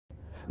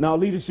Now,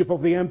 leadership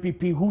of the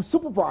MPP who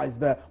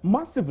supervised the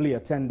massively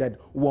attended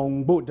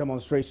Wongbo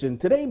demonstration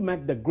today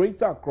met the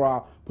Greater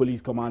Accra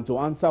Police Command to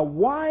answer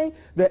why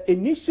the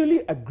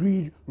initially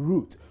agreed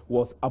route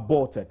was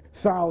aborted.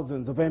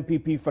 Thousands of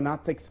MPP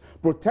fanatics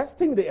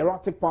protesting the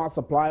erratic power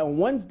supply on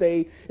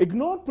Wednesday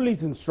ignored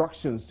police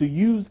instructions to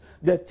use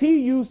the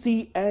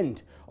TUC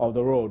end of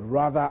the road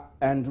rather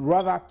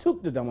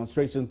took the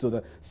demonstration to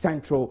the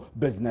Central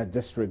Business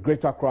District.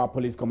 Greater Accra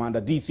Police Commander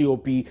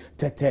DCOP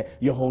Tete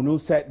Yohonu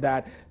said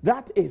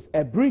that is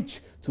a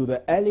breach to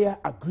the earlier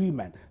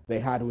agreement they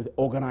had with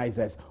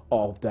organizers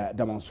of the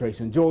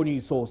demonstration. Joe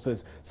News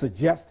sources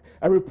suggest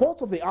a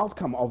report of the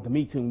outcome of the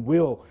meeting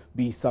will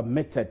be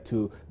submitted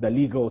to the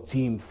legal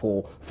team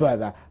for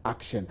further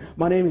action.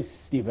 My name is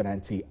Stephen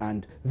Anti,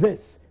 and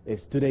this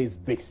is today's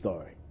big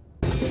story.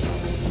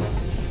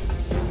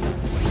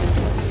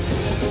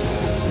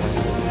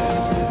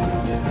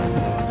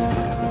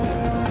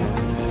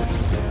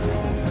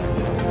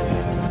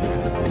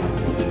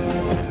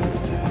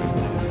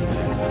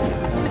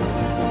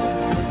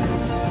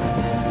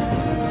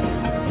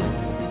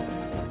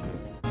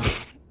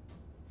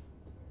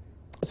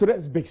 So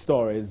this big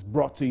story is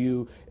brought to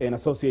you in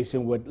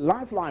association with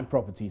Lifeline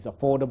Properties,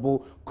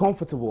 affordable,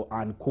 comfortable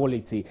and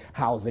quality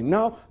housing.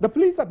 Now, the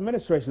police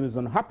administration is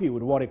unhappy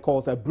with what it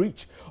calls a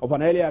breach of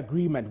an earlier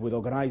agreement with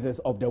organizers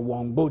of the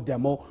Wongbo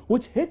demo,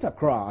 which hit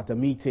Accra at a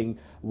meeting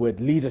with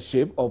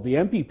leadership of the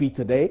MPP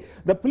today.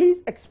 The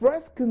police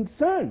expressed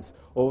concerns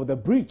over the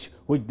breach,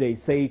 which they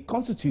say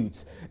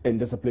constitutes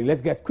indiscipline.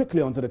 Let's get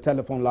quickly onto the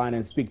telephone line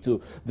and speak to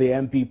the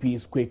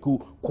MPP's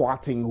Kweku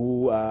Kwating,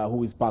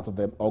 who is part of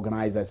the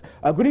organizers.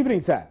 Good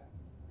evening, sir.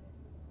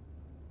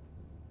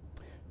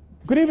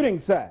 Good evening,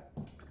 sir.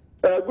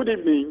 Good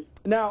evening.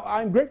 Now,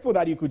 I'm grateful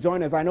that you could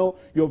join us. I know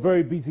you're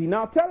very busy.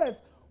 Now, tell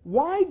us,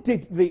 why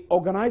did the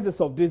organizers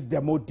of this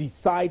demo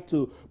decide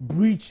to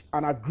breach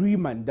an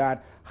agreement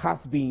that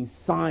has been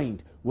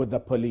signed with the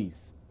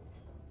police?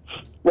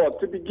 Well,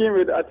 to begin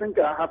with, I think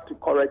I have to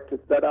correct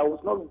it that I was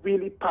not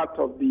really part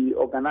of the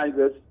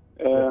organizers.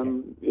 Okay.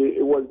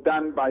 It was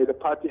done by the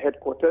party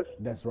headquarters.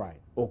 That's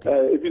right.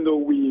 Okay. Even though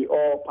we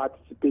all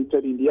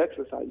participated in the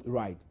exercise.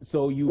 Right.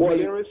 So you. Well,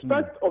 in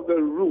respect of the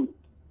route,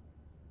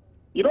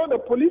 you know, the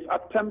police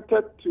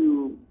attempted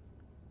to.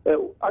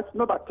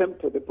 Not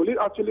attempted. The police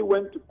actually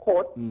went to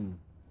court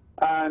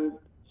and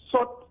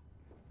sought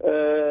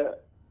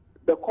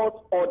the court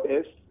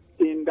orders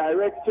in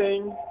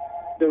directing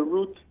the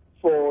route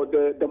for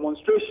the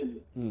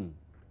demonstration.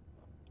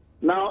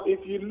 Now,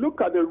 if you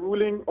look at the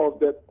ruling of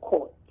the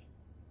court,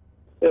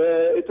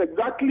 it's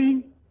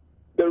exactly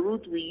the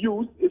route we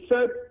used. It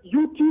said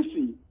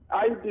UTC.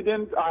 I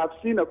have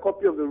seen a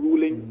copy of the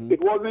ruling.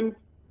 It wasn't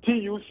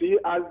TUC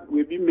as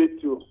we've been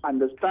made to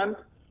understand.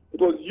 It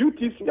was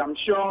UTC. I'm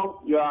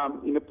sure you are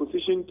in a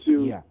position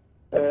to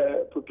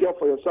procure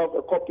for yourself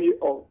a copy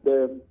of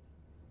the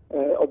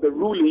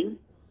ruling.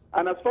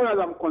 And as far as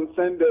I'm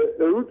concerned,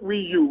 the route we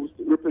used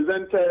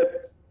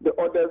represented the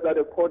orders that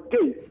the court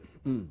gave.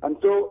 And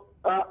so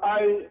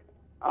I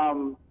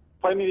am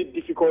finding it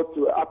difficult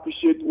to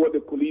appreciate what the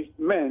police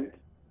meant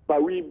by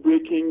we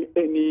breaking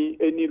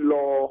any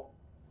law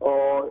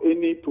or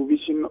any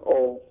provision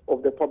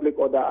of the Public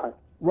Order Act.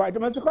 Right,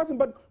 Mr. Carson,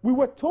 but we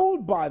were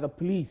told by the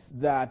police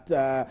that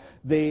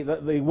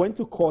they went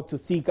to court to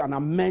seek an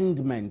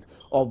amendment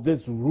of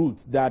this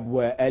route that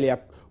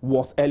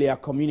was earlier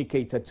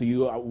communicated to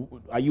you.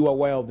 Are you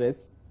aware of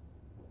this?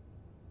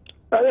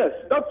 Yes,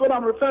 that's what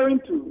I'm referring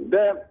to.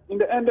 In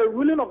the end, the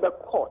ruling of the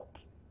court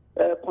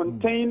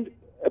contained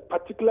a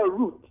particular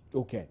route.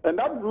 Okay. And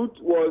that route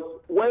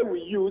was where we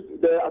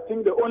used, I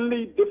think the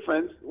only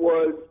difference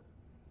was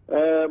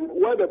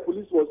where the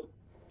police was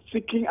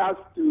seeking us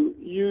to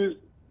use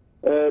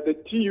the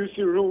TUC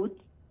route.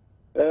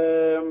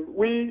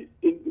 We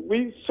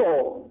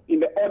saw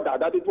in the order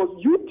that it was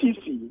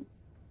UTC,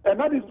 and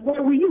that is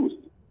where we used.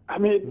 I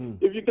mean,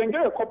 if you can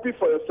get a copy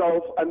for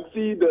yourself and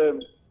see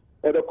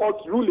the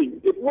court's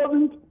ruling, it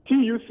wasn't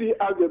TUC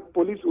as the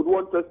police would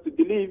want us to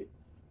believe.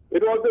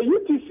 It was the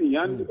UTC,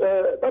 and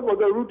that was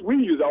the route we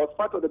used. I was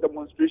part of the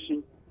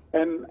demonstration,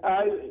 and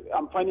I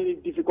am finding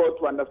it difficult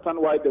to understand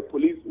why the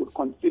police would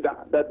consider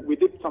that we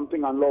did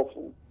something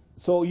unlawful.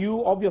 So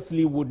you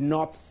obviously would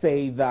not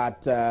say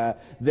that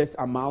this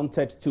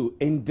amounted to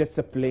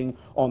indiscipline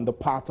on the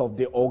part of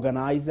the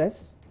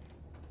organizers?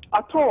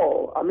 At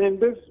all. I mean,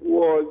 this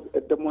was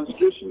a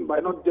demonstration by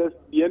not just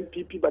the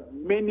NPP, but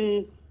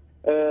many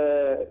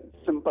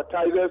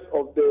sympathizers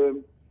of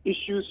the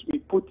issues we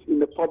put in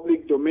the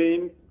public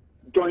domain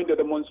joined the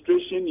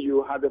demonstration.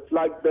 You had the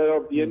flag bearer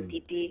of the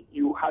NPP.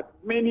 You had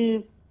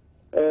many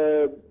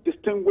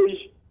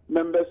distinguished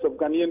members of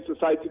Ghanaian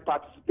society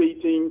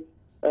participating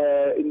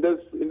in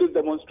this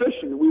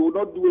demonstration. We would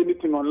not do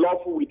anything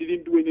unlawful. We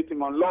didn't do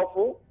anything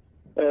unlawful.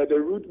 The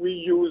route we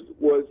used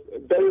was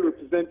very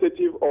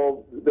representative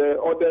of the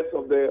orders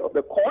of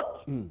the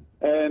court.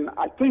 And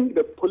I think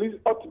the police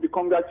ought to be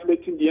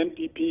congratulating the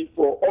NPP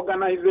for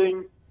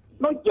organizing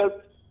not just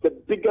the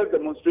biggest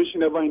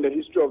demonstration ever in the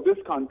history of this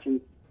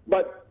country,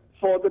 but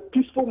for the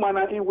peaceful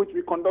manner in which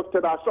we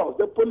conducted ourselves.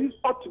 The police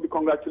ought to be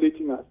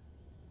congratulating us.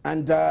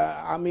 And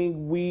I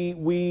mean,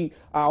 we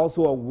are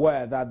also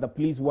aware that the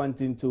police went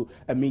into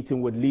a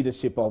meeting with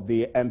leadership of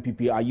the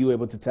MPP. Are you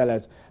able to tell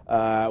us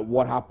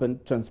what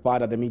happened,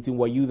 transpired at the meeting?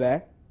 Were you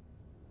there?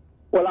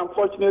 Well,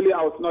 unfortunately,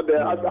 I was not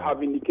there. As I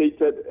have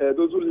indicated,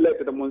 those who led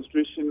the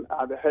demonstration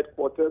are the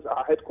headquarters,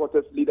 our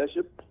headquarters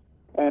leadership.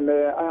 And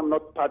I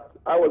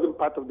wasn't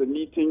part of the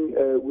meeting.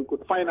 We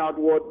could find out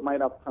what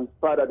might have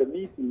transpired at the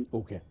meeting.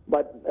 Okay.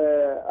 But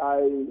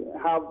I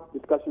have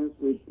discussions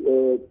with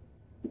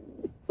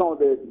some of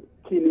the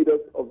key leaders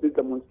of this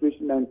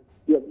demonstration, and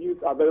their views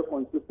are very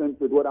consistent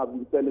with what I've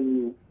been telling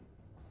you.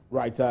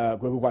 Right,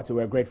 Kweku Kwati,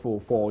 we're grateful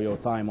for your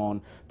time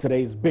on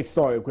today's big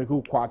story.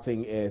 Kweku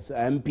Kwati is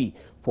MP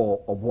for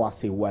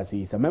Obuasi West.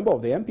 He's a member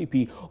of the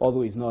MPP,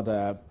 although he's not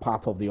a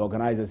part of the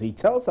organizers. He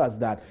tells us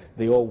that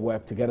they all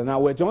work together. Now,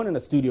 we're joined in the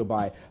studio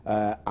by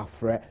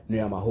Afre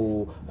Nuyama,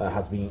 who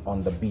has been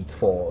on the beat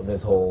for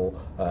this whole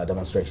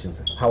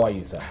demonstrations. How are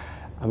you, sir?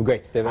 I'm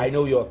great, Stephen. I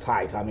know you're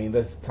tight. I mean,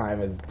 this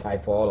time is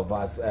tight for all of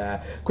us.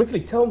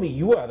 Quickly, tell me,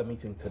 you were at the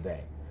meeting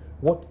today.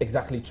 What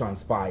exactly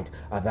transpired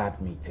at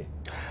that meeting?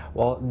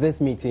 Well,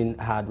 this meeting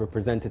had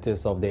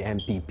representatives of the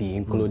MPP,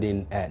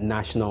 including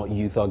National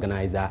Youth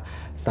Organizer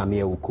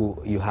Samia Uku.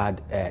 You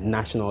had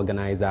National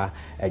Organizer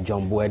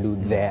John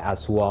Boedu there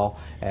as well,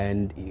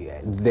 and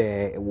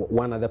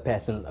one other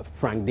person,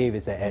 Frank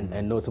Davis,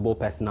 a notable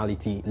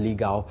personality,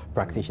 legal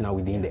practitioner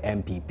within the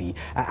MPP.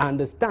 I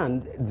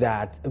understand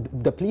that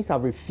the police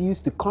have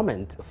refused to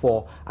comment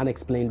for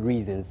unexplained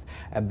reasons,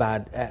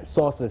 but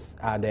sources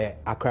at the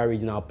Accra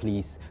Regional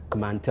Police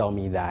Command tell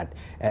me that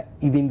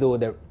even though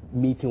the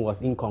meeting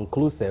was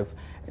inconclusive,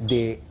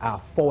 they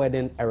are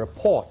forwarding a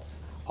report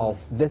of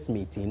this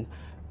meeting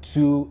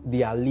to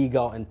their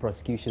legal and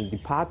prosecution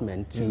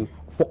department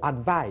for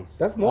advice.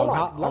 That's more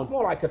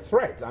like a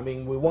threat. I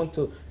mean, we want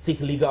to seek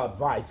legal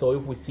advice, so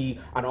if we see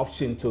an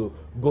option to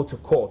go to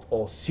court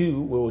or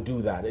sue, we will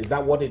do that. Is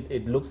that what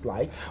it looks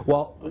like?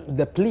 Well,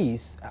 the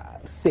police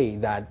say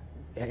that,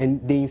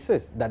 and they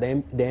insist that the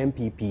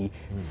MPP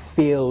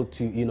failed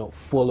to,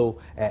 follow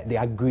the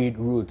agreed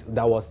route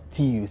that was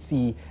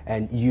TUC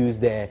and use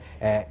the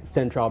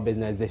Central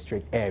Business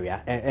District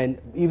area. And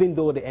even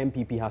though the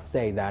MPP have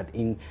said that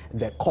in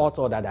the court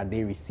order that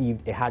they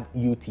received, it had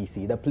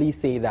UTC, the police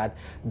say that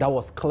that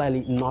was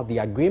clearly not the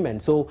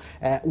agreement. So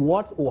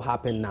what will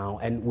happen now?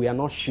 And we are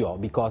not sure,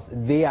 because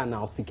they are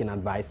now seeking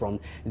advice from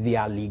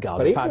their legal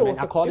department,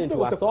 according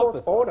to our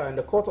sources. Court order, and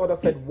the court order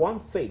said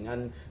one thing,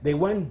 and they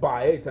went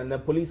by it, and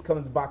the police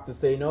comes back to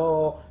say,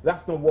 no,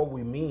 that's not what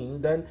we mean,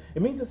 then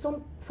it means there's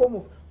some form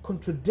of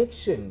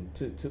contradiction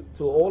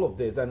to all of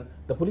this, and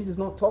the police is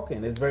not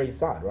talking. It's very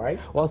sad, right?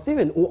 Well,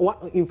 Stephen,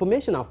 what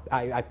information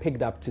I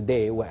picked up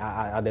today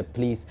at the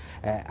police,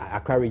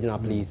 Accra Regional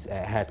Police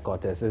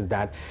headquarters, is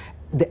that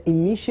the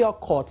initial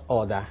court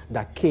order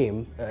that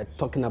came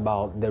talking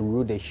about the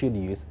route they should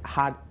use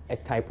had a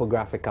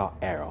typographical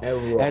error.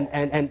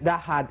 And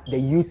that had the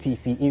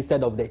UTC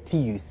instead of the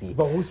TUC.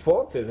 But whose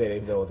fault is it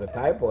if there was a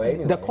typo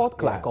anyway? The court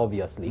clerk,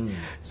 obviously.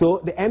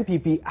 So the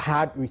MPP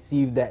had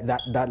received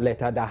that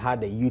letter that had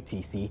the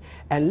UTC,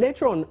 and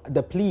later on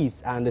the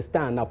police, I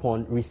understand,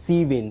 upon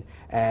receiving,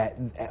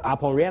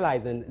 upon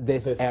realizing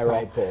this error,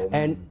 typo,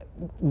 and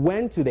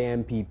went to the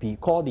MPP,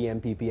 called the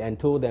MPP and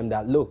told them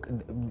that, look,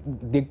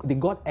 they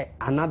got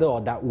another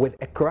order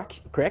with a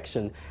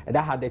correction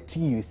that had the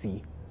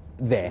TUC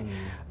there.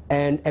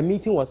 And a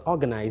meeting was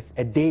organized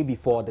a day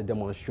before the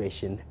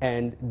demonstration,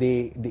 and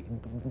the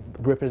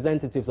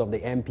representatives of the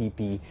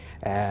MPP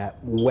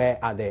were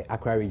at the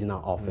Accra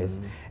Regional Office,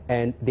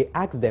 and they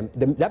asked them,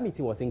 that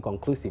meeting was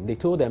inconclusive. They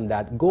told them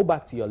that, go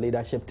back to your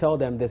leadership, tell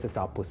them this is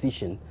our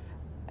position,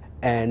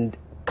 and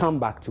come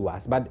back to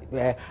us. But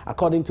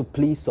according to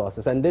police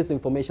sources, and this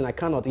information I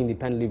cannot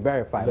independently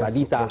verify, but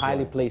these are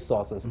highly placed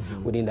sources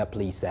within the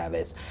police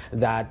service,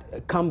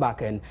 that come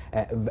back and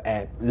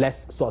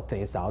let's sort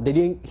things out. They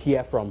didn't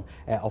hear from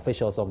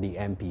officials of the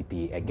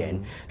MPP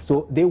again.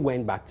 So they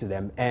went back to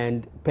them,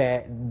 and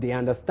per the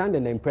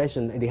understanding, the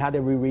impression, they had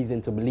every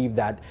reason to believe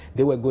that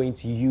they were going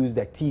to use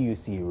the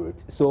TUC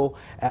route. So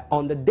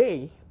on the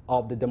day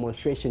of the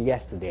demonstration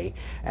yesterday,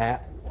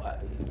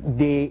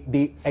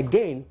 they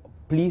again,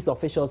 police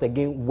officials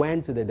again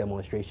went to the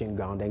demonstration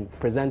ground and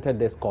presented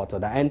this court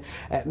order. And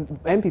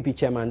MPP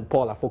Chairman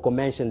Paul Afoko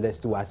mentioned this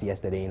to us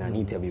yesterday in an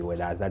interview with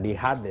us, that they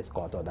had this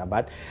court order,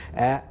 but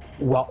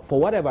well, for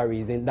whatever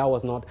reason, that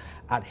was not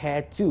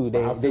adhered to.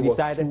 They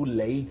decided it was too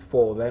late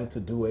for them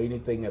to do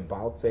anything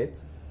about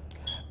it.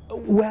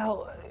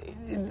 Well,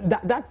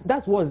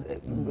 that's what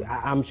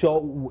I'm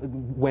sure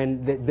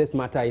when this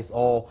matter is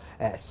all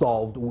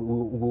solved,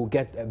 we'll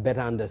get a better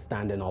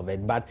understanding of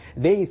it. But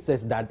they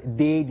insist that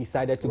they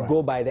decided to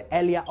go by the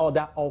earlier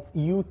order of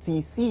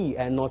UTC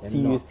and not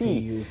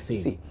TUC.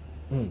 See.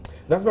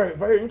 That's very,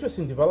 very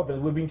interesting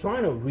development. We've been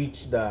trying to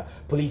reach the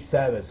police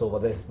service over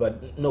this,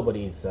 but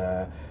nobody's,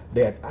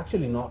 they're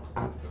actually not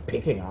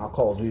picking our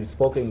calls. We've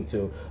spoken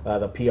to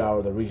the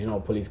PR, the Regional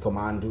Police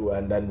Command,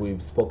 and then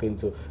we've spoken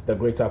to the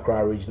Greater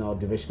Accra Regional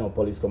Divisional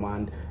Police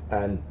Command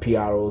and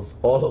PROs.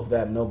 All of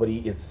them,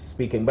 nobody is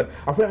speaking. But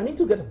Alfred, I need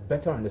to get a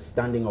better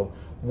understanding of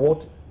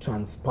what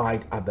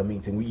transpired at the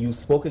meeting. You've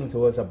spoken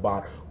to us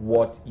about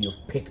what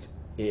you've picked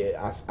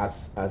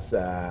as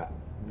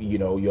you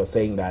know, you're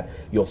saying that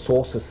your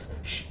sources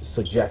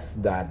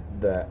suggest that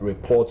the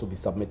report will be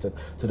submitted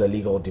to the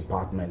legal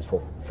department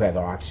for further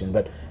action.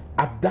 But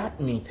at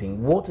that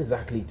meeting, what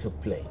exactly took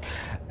place?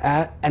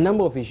 A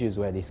number of issues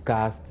were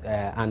discussed.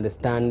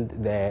 Understand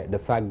the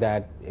fact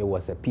that it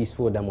was a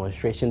peaceful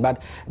demonstration,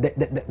 but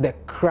the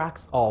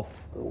crux of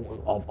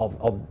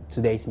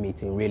today's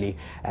meeting really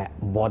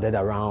bordered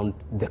around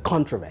the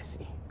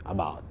controversy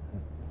about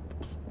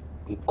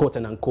quote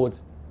and unquote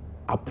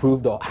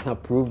approved or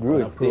unapproved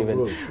routes,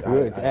 Stephen.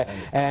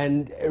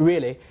 And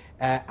really,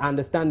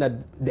 understand that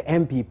the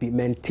MPP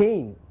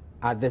maintained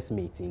at this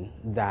meeting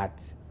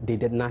that they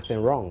did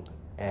nothing wrong,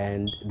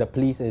 and the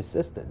police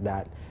insisted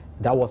that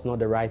that was not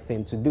the right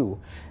thing to do.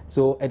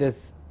 So it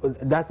is.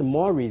 That's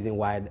more reason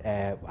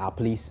why our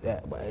police,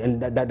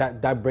 and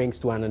that brings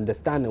to an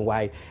understanding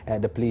why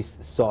the police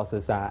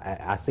sources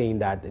are saying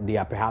that they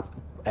are perhaps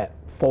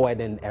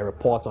forwarding a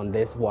report on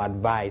this for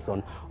advice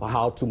on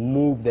how to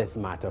move this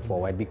matter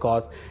forward,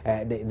 because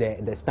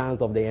the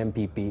stance of the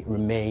MPP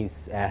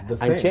remains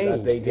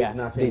unchanged. They did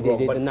nothing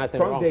wrong.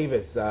 Frank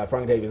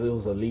Davis,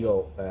 who's a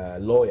legal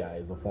lawyer,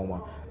 is a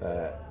former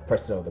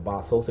president of the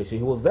Bar Association.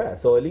 He was there,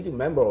 so a leading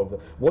member of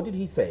what did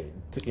he say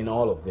in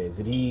all of this?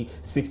 Did he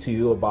speak to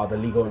you about the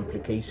legal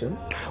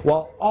implications?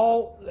 Well,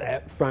 all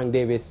Frank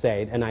Davis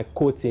said, and I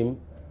quote him,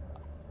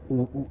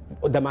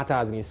 the matter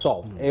has been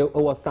solved. It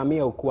was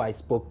Samuel who I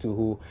spoke to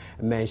who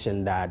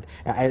mentioned that,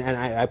 and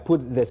I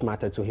put this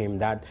matter to him,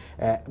 that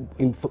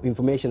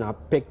information I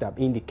picked up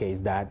indicates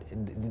that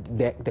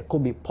there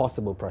could be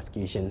possible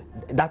prosecution.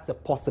 That's a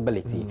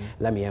possibility,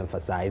 let me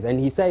emphasize. And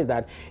he says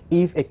that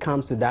if it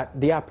comes to that,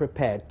 they are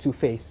prepared to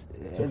face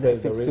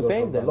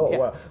the law. Yeah.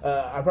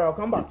 Well, I'll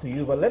come back to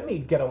you, but let me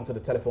get onto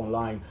the telephone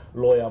line.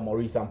 Lawyer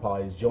Maurice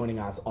Ampah is joining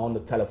us on the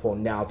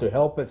telephone now to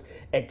help us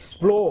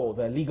explore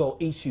the legal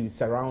issues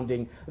surrounding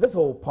this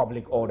whole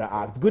Public Order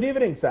Act. Good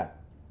evening, sir.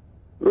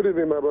 Good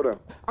evening, my brother.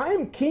 I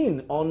am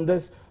keen on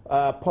this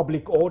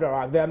Public Order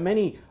Act. There are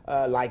many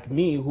like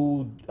me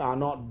who are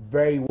not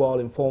very well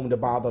informed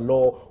about the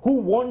law, who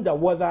wonder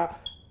whether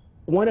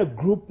when a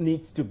group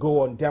needs to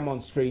go on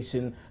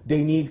demonstration,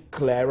 they need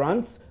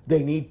clearance,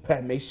 they need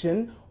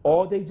permission,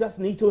 or they just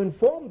need to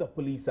inform the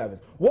police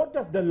service. What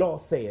does the law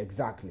say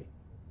exactly?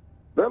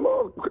 The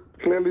law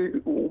clearly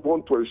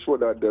wants to ensure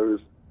that there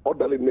is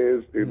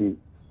orderliness in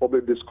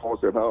public discourse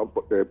and how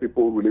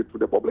people relate to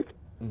the public.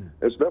 And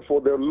so therefore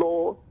the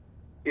law,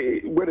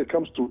 when it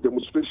comes to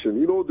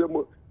demonstration, you know,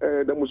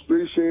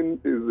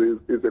 demonstration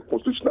is a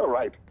constitutional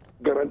right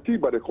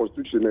guaranteed by the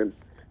Constitution, and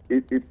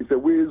it's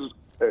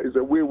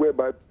a way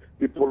whereby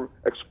people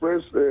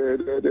express their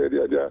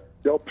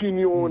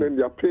opinion and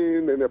their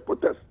pain and their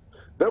protest.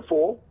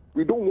 Therefore,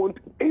 we don't want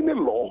any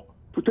law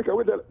to take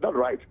away that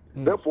right.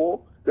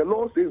 Therefore, the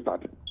law says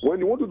that when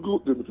you want to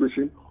do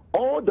demonstration,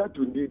 all that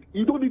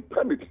you don't need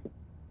permit.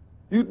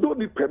 You don't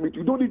need permit.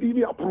 You don't need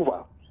any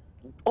approval.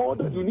 All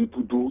that you need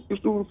to do is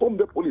to inform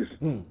the police,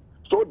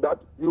 so that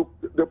you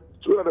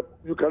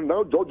can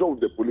now judge with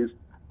the police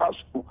as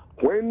to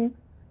when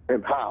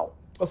and how.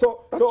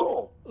 So,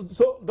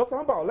 Dr.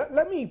 Ampah,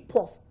 let me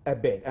pause a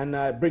bit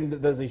and bring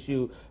this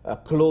issue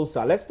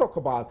closer. Let's talk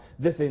about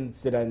this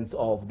incident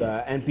of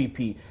the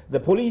MPP. The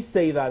police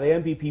say that the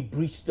MPP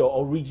breached the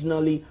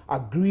originally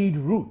agreed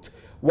route,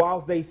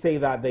 whilst they say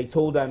that they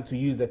told them to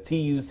use the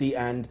TUC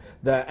and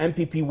the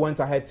MPP went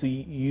ahead to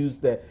use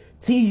the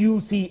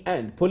TUC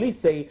end. Police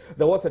say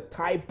there was a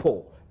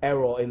typo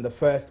error in the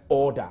first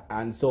order,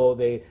 and so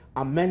they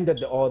amended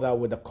the order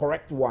with the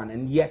correct one,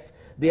 and yet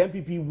the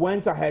MPP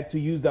went ahead to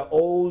use the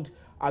old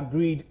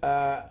agreed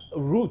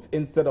route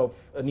instead of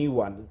a new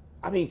one.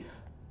 I mean,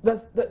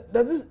 is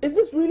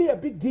this really a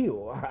big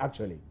deal,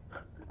 actually?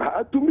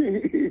 To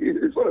me,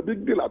 it's not a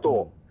big deal at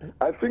all.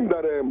 I think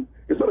that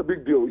it's not a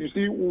big deal. You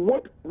see,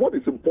 what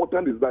is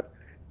important is that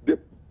the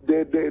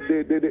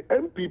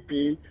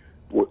MPP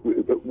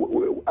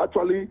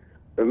actually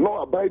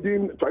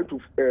law-abiding, trying to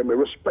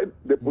respect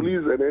the police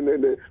and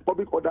the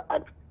Public Order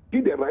Act,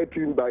 did the right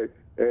thing by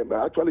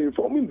actually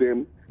informing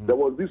them there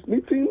was this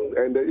meeting,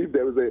 and if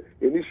there was an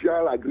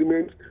initial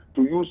agreement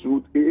to use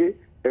route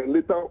A, and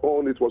later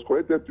on it was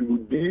corrected to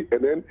route B,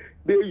 and then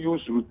they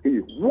used route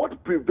A.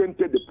 What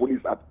prevented the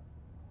police at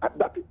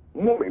that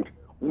moment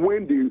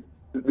when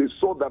they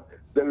saw that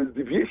there is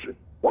deviation?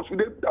 What should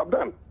they have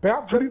done?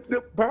 Perhaps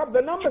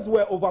the numbers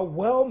were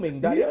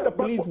overwhelming, that if the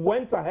police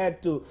went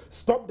ahead to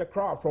stop the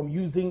crowd from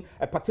using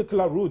a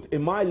particular route, it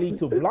might lead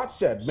to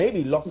bloodshed,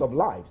 maybe loss of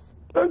lives.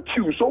 Thank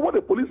you. So what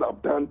the police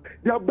have done,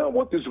 they have done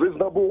what is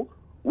reasonable,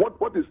 what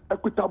is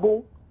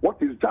equitable,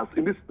 what is just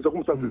in these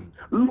circumstances.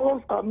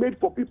 Laws are made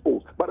for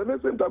people, but at the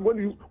same time, when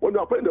you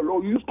apply the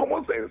law, you use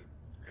common sense.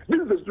 This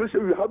is a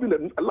situation we're having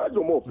a large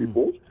number of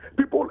people.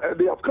 People,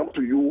 they have come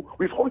to you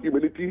with all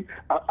humility,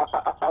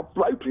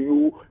 applied to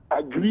you,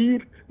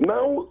 agreed.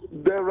 Now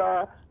there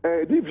are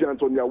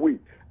deviants on their way.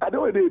 At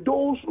the end of the day,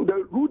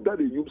 the route that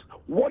they use,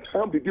 what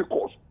harm did they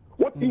cause?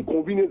 What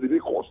inconvenience did they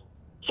cause?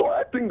 So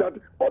I think that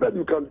all that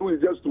you can do is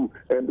just to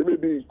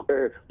maybe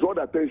draw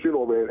the attention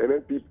of an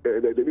MP,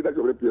 the leadership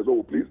of the MP as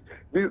well, please.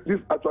 This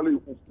actually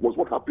was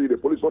not happy. The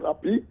police not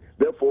happy.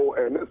 Therefore,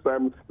 next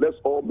time, let's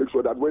all make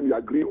sure that when we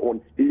agree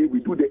on A, we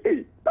do the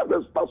A.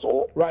 That's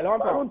all. Right,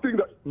 Laurent, I don't think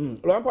that...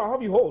 Laurent, I'll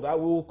have you hold. I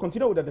will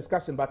continue with the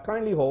discussion, but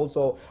kindly hold.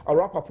 So I'll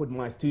wrap up with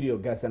my studio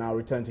guest and I'll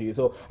return to you.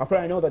 So,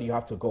 Afraid, I know that you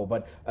have to go,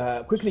 but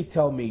quickly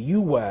tell me,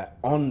 you were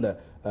on the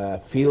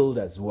field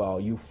as well.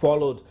 You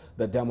followed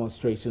the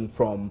demonstration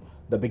from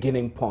the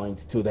beginning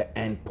point to the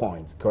end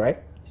point,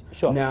 correct?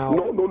 Sure. Now,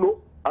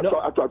 No. I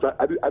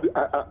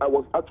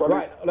was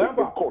actually in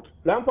court.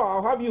 Lampa,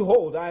 I'll have you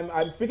hold.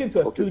 I'm speaking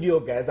to a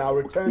studio guest. I'll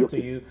return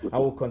to you. I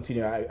will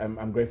continue.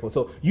 I'm grateful.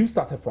 So you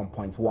started from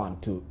point 1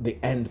 to the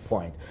end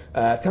point.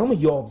 Tell me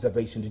your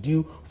observation. Did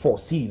you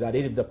foresee that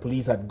if the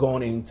police had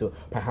gone in to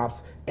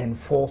perhaps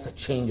enforce a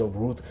change of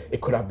route,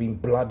 it could have been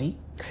bloody?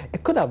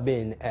 It could have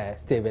been,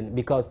 Stephen,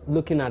 because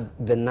looking at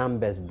the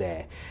numbers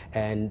there,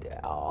 and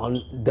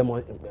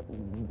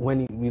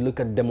when we look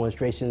at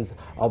demonstrations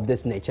of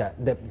this nature,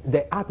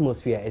 the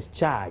atmosphere is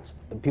charged.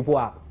 People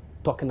are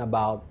talking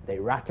about the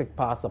erratic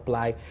power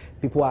supply.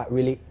 People are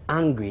really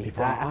angry.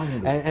 People are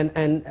angry.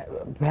 And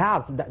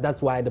perhaps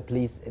that's why the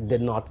police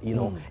did not,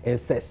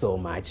 insist so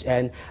much.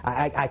 And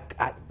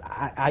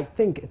I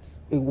think it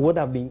would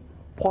have been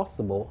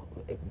possible.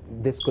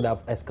 This could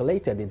have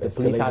escalated if the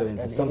police had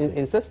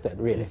insisted,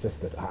 really.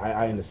 Insisted.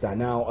 I understand.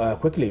 Now,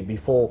 quickly,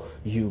 before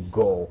you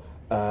go,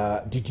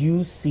 did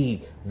you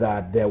see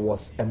that there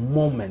was a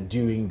moment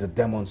during the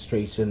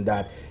demonstration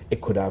that it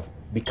could have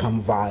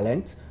become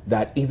violent,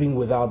 that even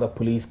without the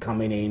police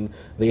coming in,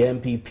 the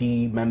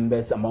MPP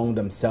members among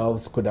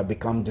themselves could have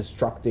become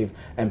destructive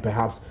and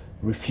perhaps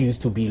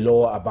refused to be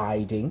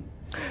law-abiding?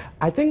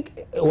 I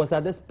think it was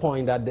at this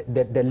point that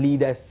the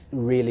leaders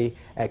really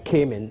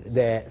came in.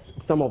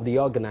 Some of the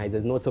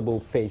organizers, notable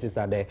faces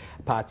at the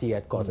party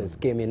headquarters,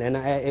 came in, and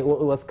it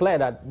was clear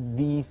that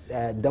these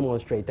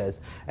demonstrators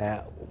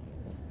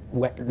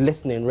were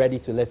listening, ready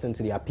to listen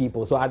to their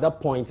people. So at that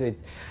point,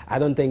 I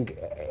don't think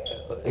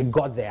it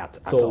got there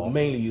at all.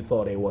 Mainly you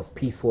thought it was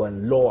peaceful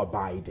and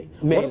law-abiding.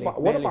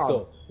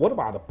 What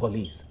about the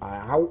police?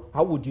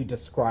 How would you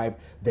describe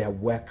their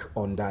work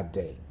on that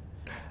day?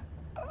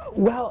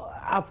 Well,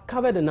 I've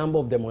covered a number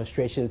of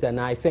demonstrations, and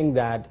I think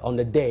that on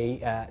the day,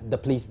 the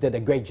police did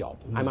a great job,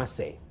 I must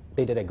say.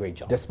 They did a great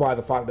job. Despite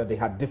the fact that they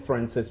had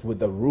differences with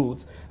the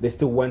routes, they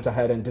still went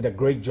ahead and did a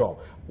great job.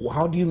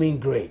 How do you mean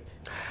great?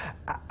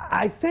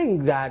 I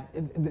think that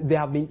there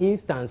have been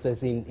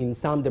instances in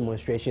some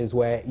demonstrations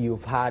where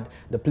you've had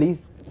the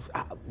police,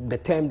 the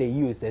term they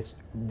use is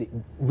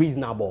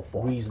reasonable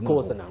force,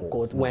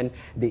 when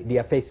they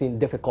are facing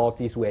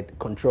difficulties with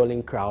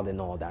controlling crowd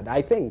and all that.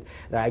 I think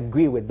that I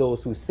agree with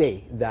those who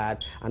say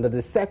that under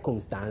the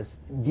circumstance,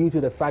 due to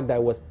the fact that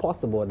it was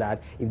possible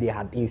that if they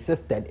had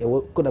insisted, it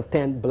could have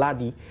turned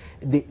bloody.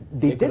 They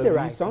did the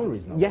right. Some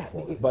reasonable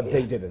force, but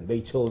they didn't.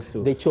 They chose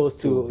to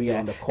be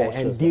on the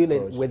cautious and deal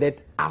approach. with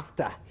it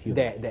after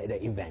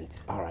the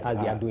event. All right, as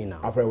they are doing now.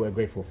 Afraid, we're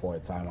grateful for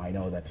your time. I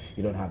know that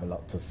you don't have a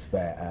lot to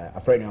spare.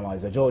 Afraid Nyama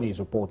is a Joy News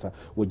reporter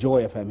with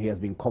Joy FM. He has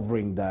been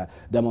covering the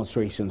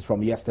demonstrations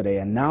from yesterday,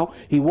 and now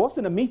he was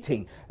in a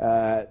meeting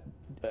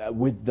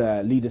with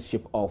the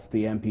leadership of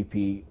the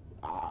MPP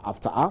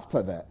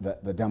after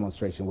the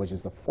demonstration, which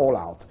is the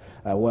fallout,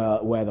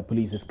 where the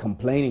police is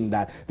complaining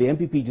that the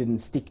MPP didn't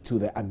stick to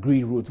the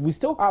agreed route. We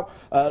still have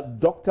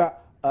Dr.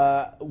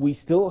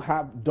 Maurice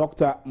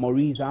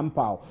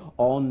Ampao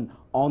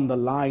on the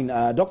line.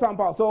 Dr.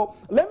 Ampao, so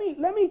let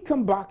me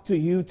come back to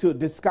you to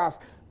discuss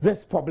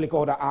this Public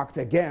Order Act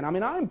again. I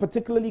mean, I'm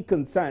particularly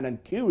concerned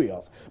and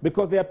curious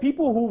because there are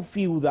people who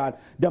feel that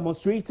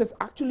demonstrators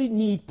actually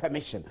need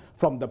permission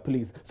from the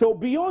police. So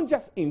beyond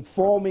just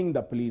informing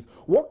the police,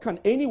 what can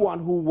anyone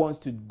who wants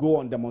to go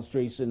on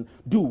demonstration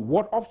do?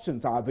 What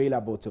options are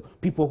available to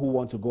people who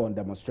want to go on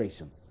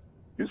demonstrations?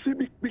 You see,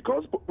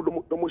 because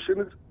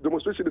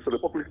demonstration is a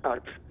Republic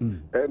Act,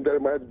 and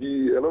there might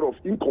be a lot of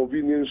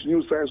inconvenience,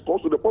 nuisance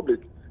caused to the public,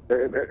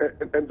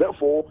 and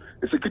therefore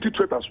a security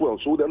threat as well.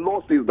 So the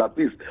law says that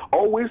this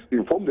always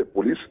inform the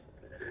police,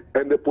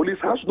 and the police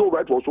has no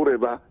right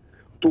whatsoever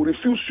to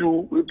refuse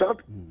you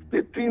without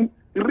stating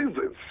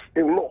reasons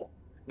in law.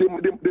 They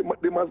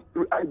must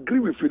agree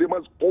with you. They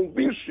must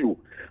convince you.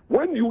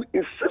 When you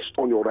insist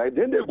on your right,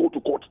 then they go to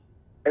court,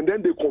 and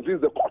then they convince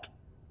the court.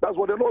 That's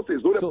what the law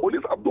says. So the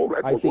police have no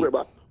right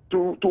whatsoever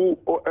to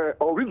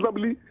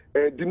unreasonably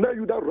deny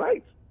you that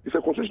right. It's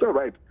a constitutional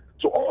right.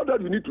 So all that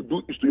you need to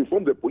do is to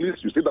inform the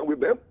police. You sit down with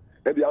them,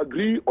 and they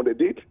agree on a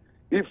date.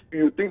 if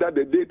you think that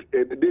the date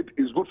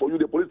is good for you,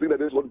 the police think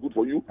that it's not good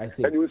for you,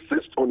 and you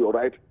insist on your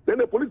right, then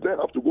the police then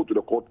have to go to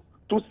the court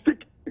to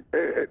seek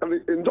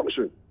an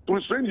injunction to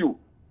restrain you.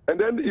 And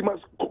then he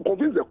must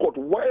convince the court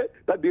why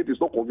that date is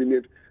not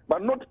convenient,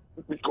 but not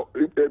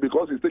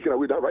because he's taking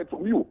away that right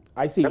from you.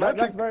 I see.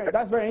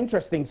 That's very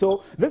interesting.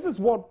 So this is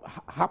what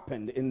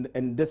happened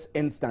in this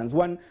instance.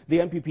 When the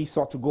MPP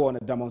sought to go on a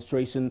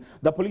demonstration,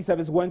 the police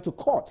service went to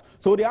court.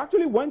 So they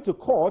actually went to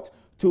court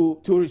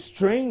to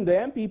restrain the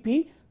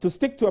MPP to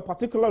stick to a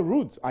particular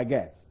route, I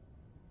guess.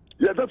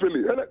 Yeah,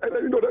 definitely. And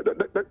you know,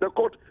 the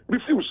court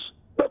refused.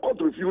 The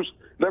court refused.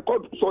 The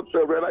court sort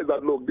of realized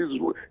that, look, this is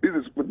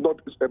not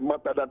a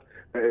matter that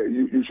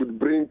you should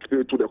bring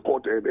to the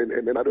court and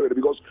another way,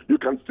 because you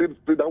can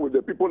sit down with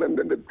the people and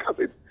then discuss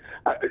it.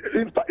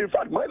 In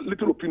fact, my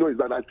little opinion is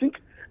that I think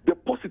the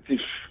positive,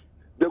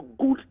 the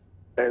good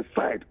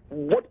side,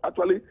 what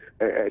actually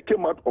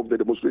came out of the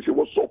demonstration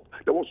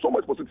there was so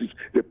much positive.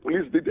 The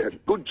police did a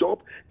good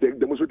job. The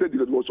demonstrators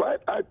did as well. So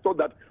I thought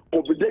that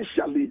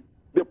confidentially,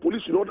 the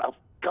police should not have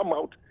come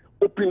out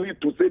openly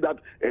to say that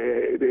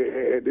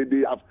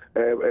they have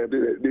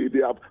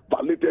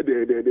violated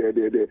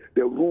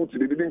the rules.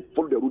 They didn't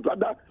follow the rules.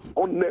 Rather,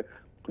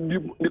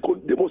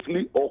 they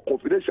mostly or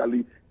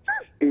confidentially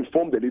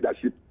inform the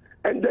leadership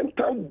and then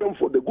thank them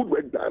for the good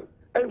work done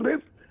and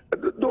raise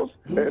those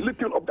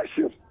little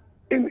objections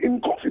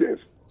in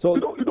confidence. So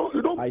you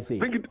don't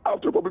bring it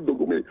out to the public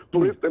domain to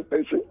raise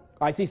tension.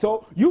 I see.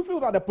 So you feel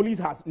that the police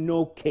has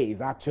no case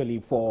actually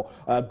for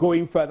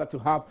going further to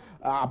have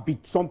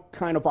some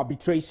kind of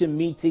arbitration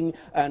meeting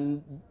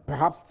and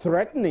perhaps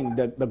threatening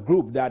the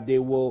group that they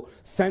will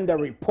send a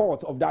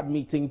report of that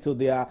meeting to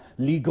their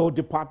legal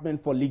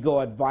department for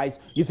legal advice.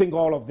 You think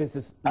all of this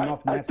is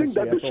not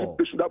necessary at all?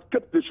 They should have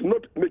kept. They should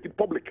not make it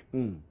public.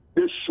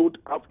 They should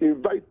have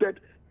invited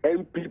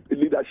MP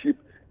leadership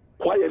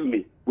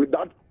quietly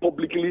without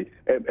publicly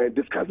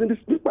discussing this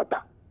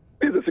matter.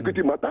 It's a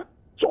security matter.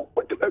 So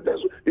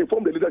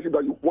inform the leadership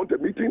that you want a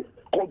meeting,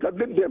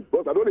 congratulate them,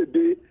 because I know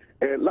they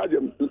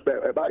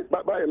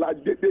by and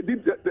large they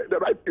did the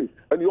right thing,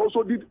 and you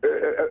also did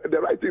the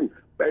right thing,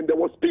 and there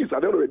was peace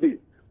at the end of the day.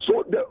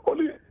 So the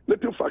only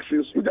little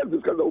factions, you just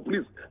discuss that,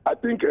 please. I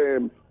think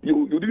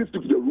you didn't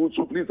stick to the rules,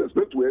 so please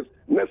explain to us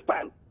next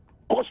time.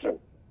 Caution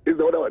is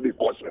the other one.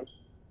 Caution.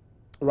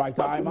 Right.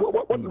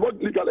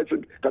 What legal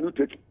action can you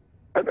take?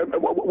 And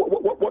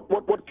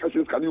what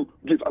questions can you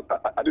give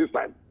at this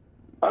time?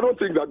 I don't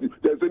think that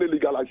there's any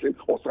legal action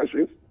or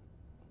sanctions.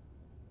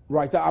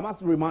 Right. I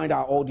must remind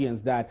our audience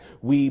that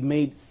we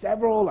made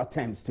several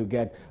attempts to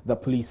get the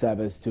police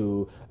service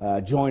to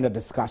join a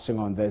discussion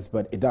on this,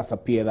 but it does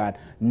appear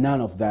that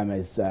none of them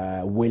is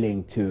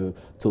willing to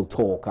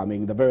talk. I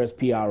mean, the various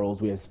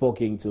PROs we have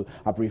spoken to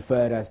have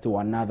referred us to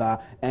another,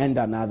 and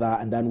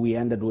then we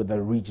ended with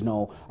the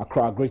regional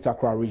Greater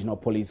Accra Regional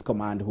Police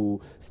Command,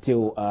 who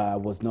still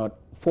was not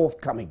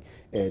forthcoming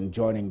in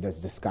joining this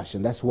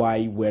discussion. That's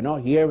why we're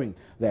not hearing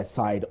their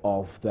side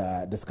of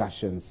the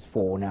discussions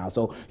for now.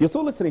 So you're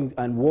still listening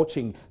and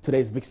watching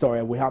today's big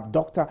story. We have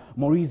Dr.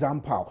 Maurice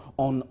Ampao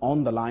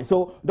on the line.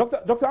 So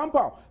Dr.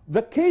 Ampao,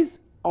 the case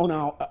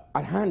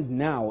at hand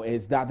now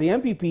is that the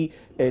MPP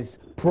is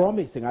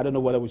promising, I don't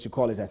know whether we should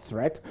call it a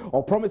threat,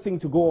 or promising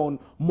to go on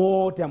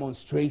more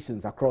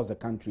demonstrations across the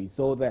country.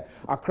 So the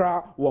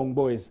Accra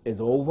Wongbo is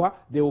over.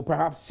 They will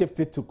perhaps shift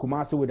it to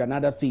Kumasi with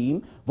another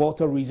theme,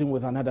 Volta region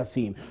with another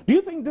theme. Do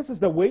you think this is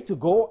the way to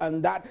go,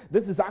 and that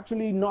this is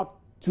actually not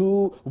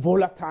too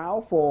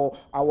volatile for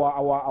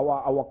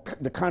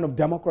the kind of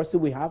democracy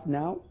we have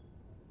now?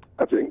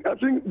 I think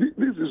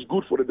this is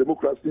good for the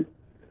democracy.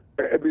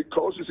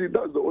 Because, you see,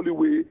 that's the only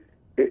way.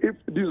 If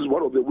this is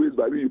one of the ways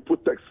by which you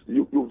protest,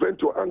 you vent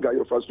your anger,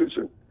 your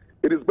frustration,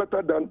 it is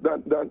better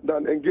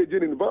than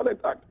engaging in violent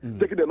act,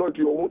 taking the law into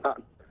your own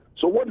hand.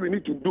 So what we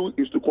need to do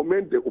is to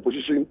commend the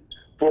opposition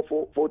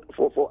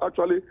for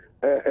actually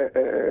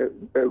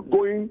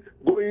going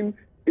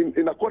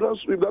in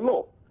accordance with the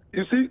law.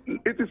 You see,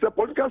 it is a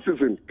political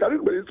season,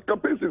 it's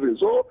campaign season.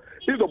 So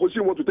if the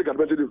opposition wants to take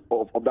advantage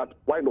of that,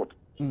 why not?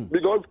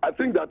 Because I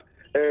think that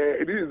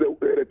it is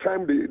the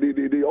time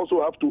they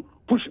also have to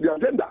push the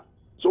agenda.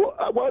 So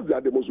while they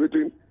are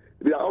demonstrating,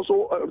 they are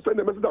also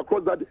sending a message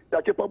across that they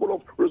are capable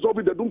of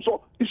resolving the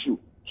Doomsaw issue.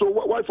 So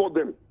why for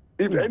them?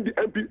 If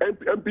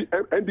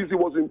NDC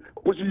was in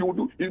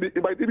opposition,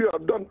 it might even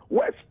have done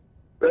worse.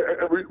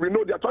 We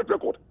know their track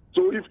record.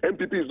 So if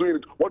MPP is doing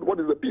it, what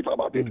is the beef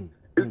about it?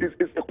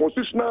 It's a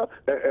constitutional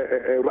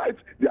right.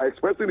 They are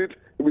expressing it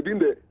within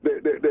the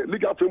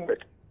legal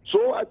framework.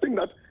 So I think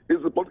that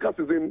is the political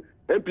season.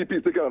 MPP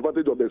is taking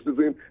advantage of the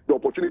season, the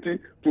opportunity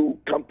to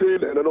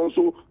campaign and then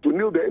also to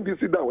kneel the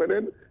NDC down. And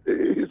then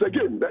it's a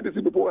game. The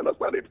NDC people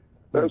understand it.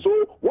 And so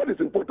what is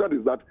important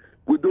is that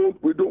we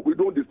don't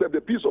disturb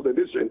the peace of the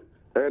nation,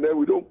 and then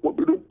we don't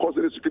cause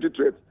any security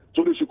threats.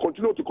 So they should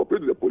continue to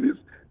cooperate with the police,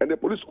 and the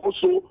police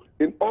also,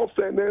 in all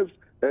fairness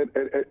and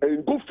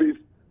in good faith,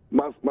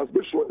 must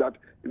make sure that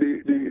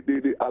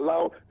they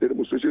allow the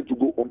demonstration to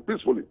go on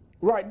peacefully.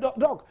 Right,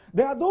 Doc.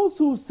 There are those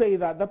who say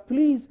that the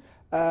police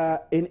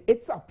in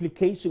its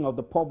application of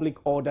the Public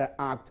Order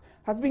Act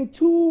has been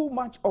too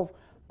much of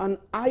an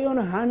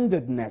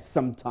iron-handedness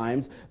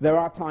sometimes. There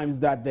are times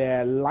that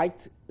they're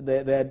light,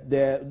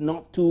 they're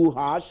not too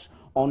harsh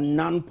on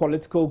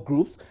non-political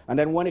groups, and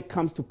then when it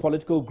comes to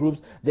political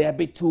groups, they're a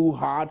bit too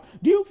hard.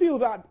 Do you feel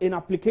that in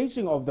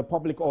application of the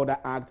Public Order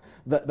Act,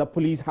 the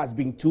police has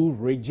been too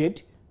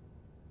rigid?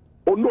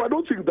 Oh, no, I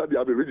don't think that they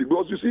are very rigid,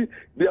 because you see,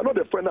 they are not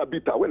the final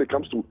biter when it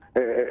comes to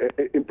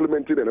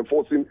implementing and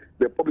enforcing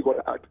the Public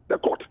Order Act. The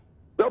court.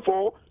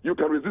 Therefore, you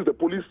can resist the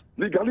police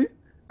legally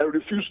and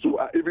refuse to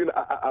even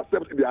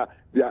accept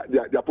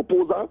their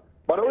proposal.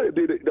 But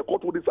the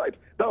court will decide.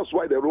 That's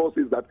why the law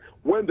says that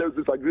when there's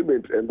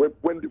disagreement and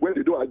when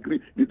they don't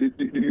agree, you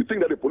think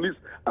that the police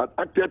have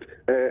acted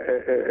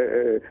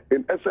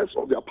in excess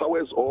of their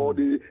powers, or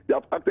they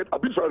have acted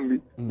arbitrarily,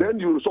 then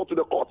you resort to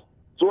the court.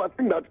 So I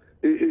think that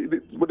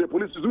the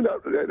police is doing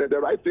the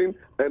right thing,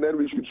 and then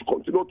we should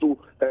continue to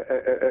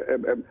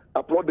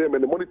applaud them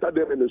and monitor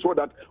them and ensure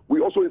that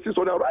we also insist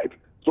on their right.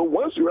 So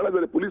once you realize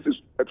that the police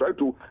is trying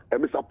to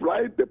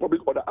misapply the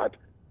Public Order Act,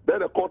 then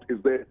the court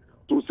is there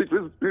to seek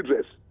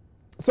redress.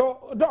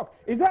 So, Doc,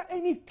 is there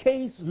any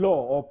case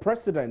law or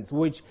precedent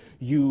which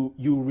you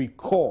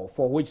recall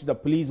for which the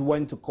police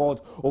went to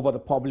court over the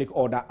Public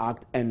Order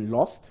Act and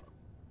lost?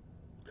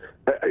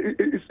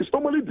 It's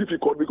normally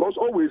difficult, because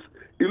always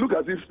it looks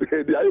as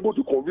if they are able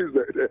to convince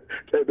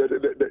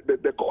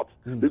the court,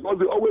 because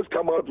they always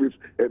come out with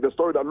the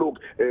story that, look,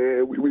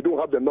 we don't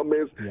have the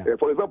numbers.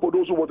 For example,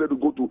 those who wanted to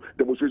go to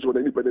demonstration on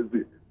Independence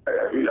Day,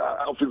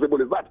 how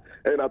feasible is that?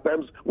 And at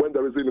times when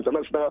there is an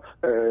international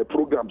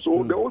program,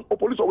 so the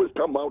police always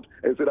come out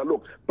and say that,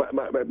 look,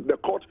 the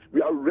court,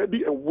 we are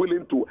ready and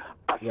willing to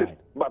assist,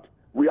 but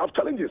we have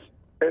challenges.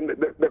 And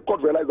the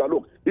court realized that,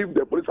 look, if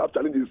the police have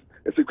challenges,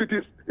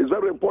 security is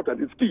very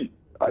important. It's key.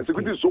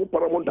 Security is so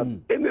paramount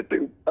than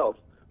anything else.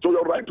 So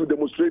your right to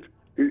demonstrate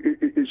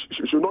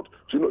should not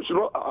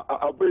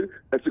obey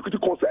security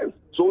concerns.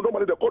 So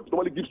normally the court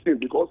normally gives in,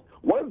 because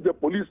once the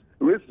police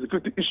raise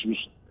security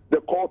issues, the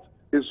court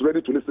is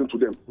ready to listen to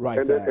them,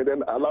 and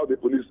then allow the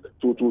police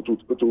to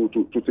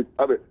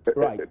have a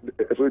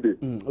free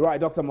day. Right,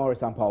 Dr. Maurice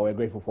Ampao, we're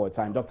grateful for your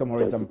time. Dr.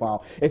 Maurice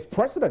Ampao is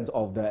president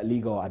of the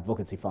Legal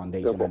Advocacy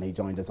Foundation, and he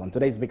joined us on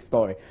today's big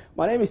story.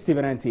 My name is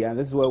Stephen Enti, and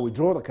this is where we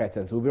draw the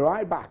curtains. We'll be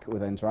right back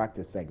with an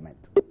interactive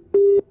segment.